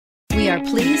We are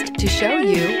pleased to show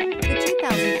you the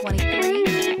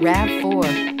 2023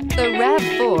 RAV4. The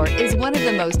RAV4 is one of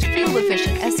the most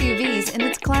fuel-efficient SUVs in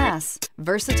its class.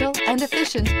 Versatile and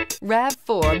efficient,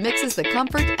 RAV4 mixes the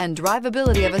comfort and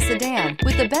drivability of a sedan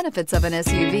with the benefits of an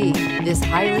SUV. This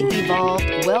highly evolved,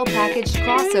 well-packaged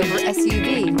crossover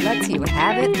SUV lets you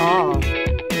have it all.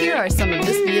 Here are some of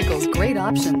this vehicle's great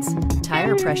options: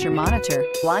 tire pressure monitor,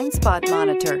 blind spot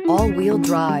monitor, all-wheel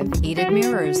drive, heated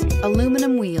mirrors,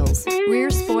 aluminum wheels,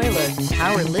 rear spoiler,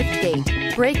 power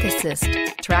liftgate, brake assist,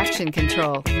 traction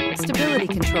control, stability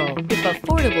control. If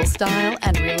affordable style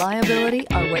and reliability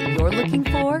are what you're looking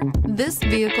for, this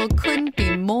vehicle couldn't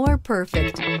be more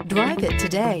perfect. Drive it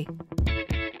today.